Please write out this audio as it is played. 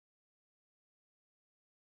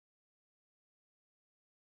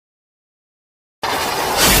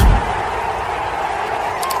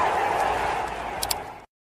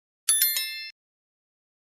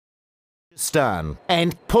Rajsthan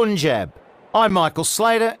and Punjab. I'm Michael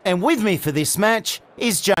Slater, and with me for this match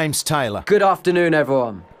is James Taylor. Good afternoon,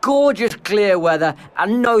 everyone. Gorgeous clear weather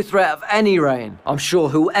and no threat of any rain. I'm sure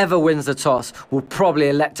whoever wins the toss will probably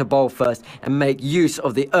elect to bowl first and make use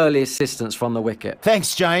of the early assistance from the wicket.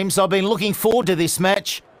 Thanks, James. I've been looking forward to this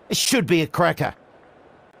match. It should be a cracker.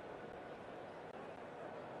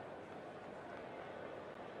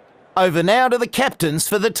 Over now to the captains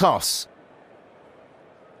for the toss.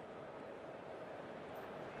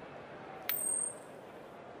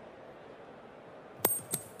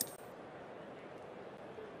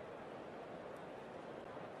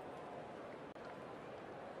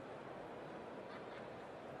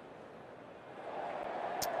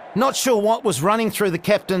 Not sure what was running through the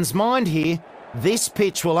captain's mind here. This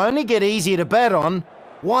pitch will only get easier to bat on.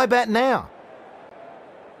 Why bat now?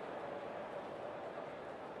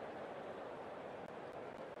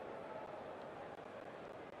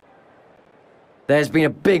 There's been a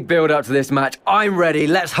big build-up to this match. I'm ready.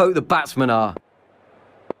 Let's hope the batsmen are.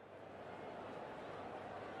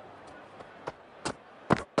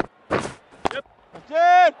 Yep, that's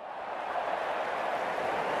it!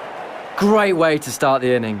 Great way to start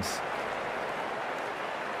the innings.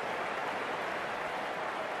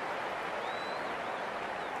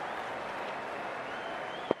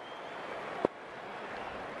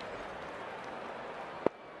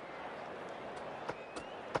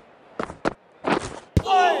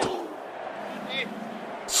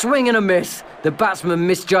 Swing and a miss. The batsman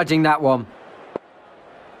misjudging that one.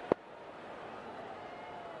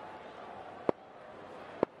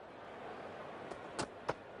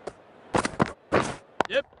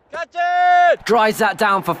 Yep, catch it! Drives that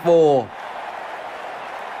down for 4.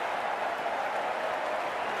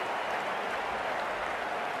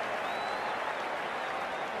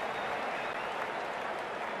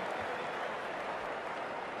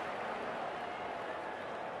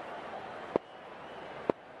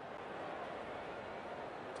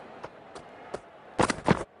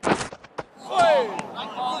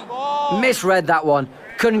 Misread that one.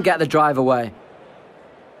 Couldn't get the drive away.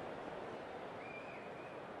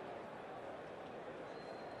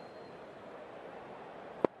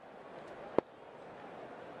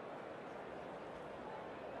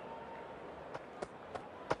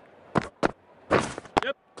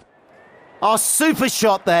 Yep. Oh, super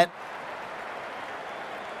shot that.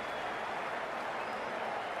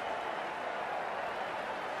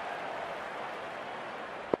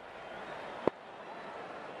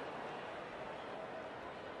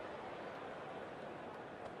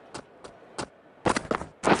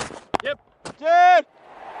 Yep, that's it!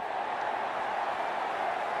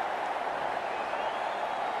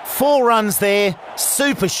 4 runs there.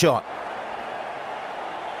 Super shot.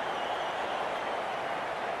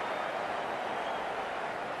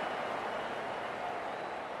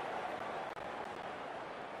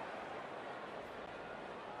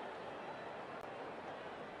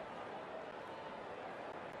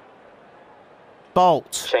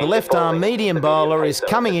 Bolt, the left-arm medium bowler, is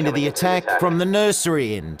coming into the attack from the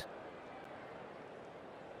nursery end.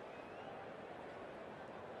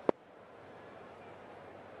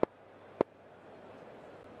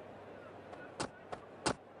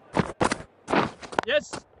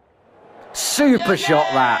 Yes! Super shot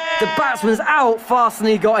that. The batsman's out faster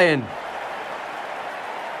than he got in.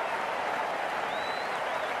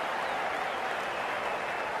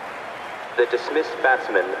 The dismissed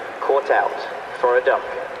batsman caught out for a duck.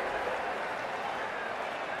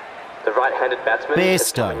 The right-handed batsman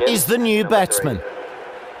Bairstow is the new batsman.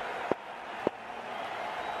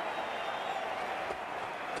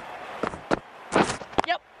 3.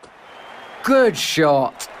 Yep! Good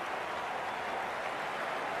shot.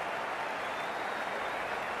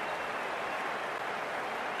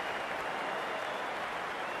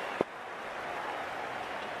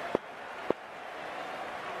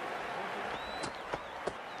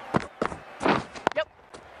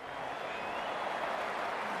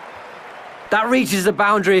 That reaches the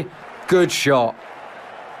boundary. Good shot.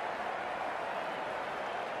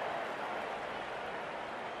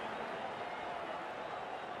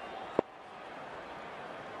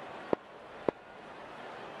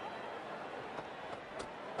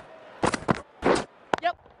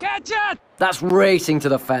 Yep, catch it! That's racing to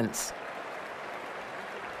the fence.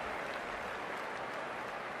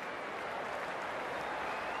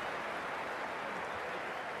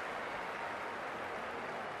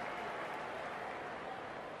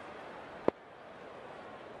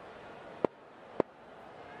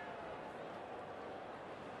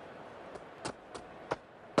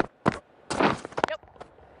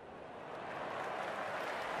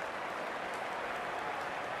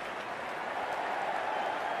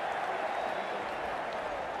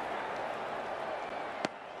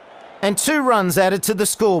 And 2 runs added to the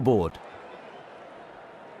scoreboard.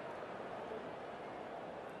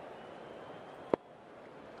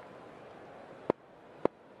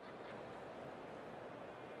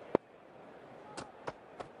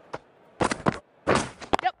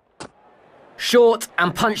 Short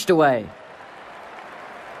and punched away.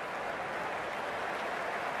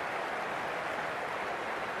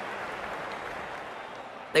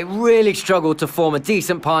 They really struggled to form a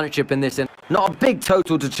decent partnership in this inning. Not a big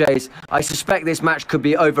total to chase. I suspect this match could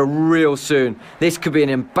be over real soon. This could be an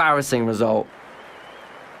embarrassing result.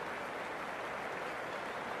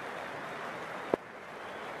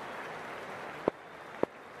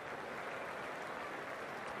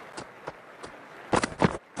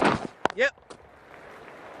 Yep.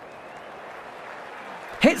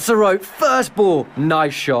 Hits the rope, first ball.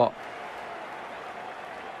 Nice shot.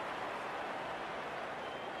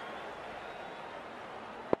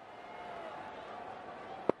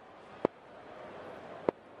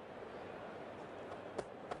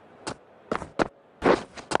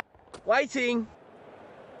 Waiting.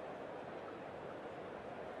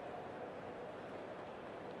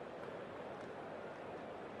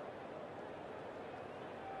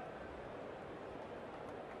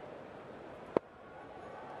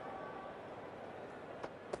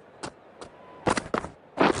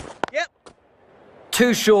 Yep.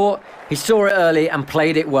 Too short. He saw it early and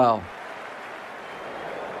played it well.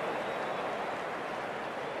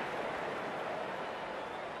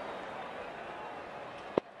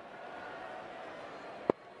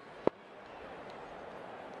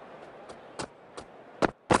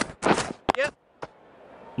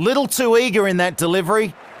 Little too eager in that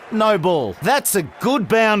delivery. No ball. That's a good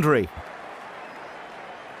boundary.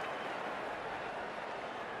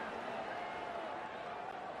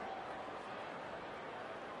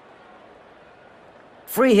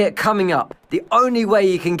 Free hit coming up. The only way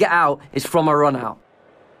you can get out is from a run out.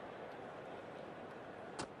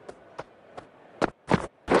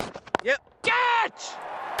 Yep. Catch!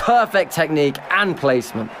 Perfect technique and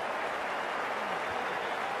placement.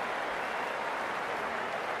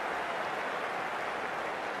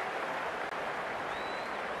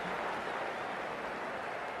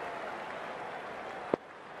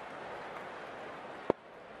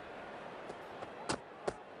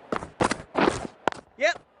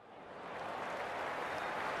 Yep.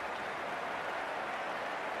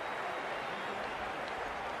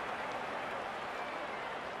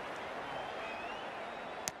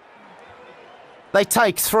 They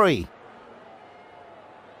take 3.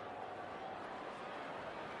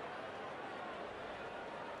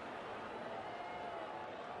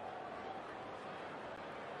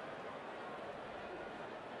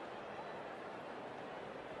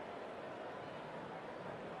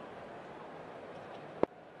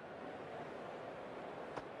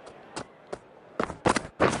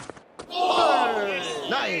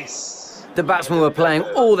 Nice. The batsmen were playing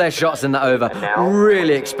all their shots in that over.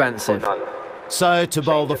 Really expensive. So to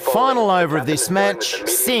bowl the final over of this match,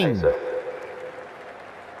 Singh.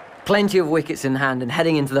 Plenty of wickets in hand and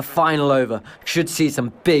heading into the final over. Should see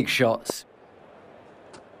some big shots.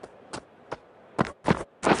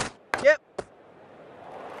 Yep.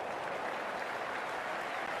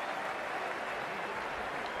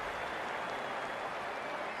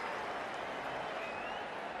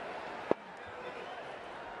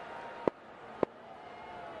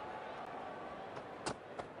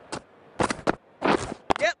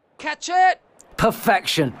 Yep. Catch it.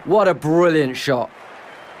 Perfection. What a brilliant shot.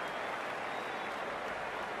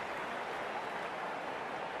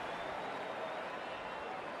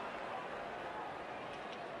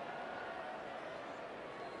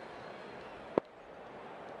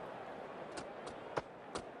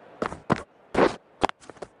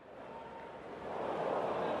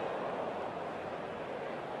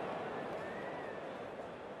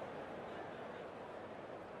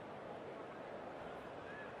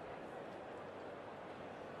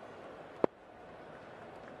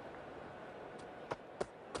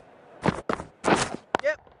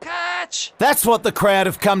 Yep. Catch. That's what the crowd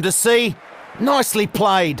have come to see. Nicely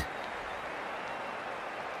played.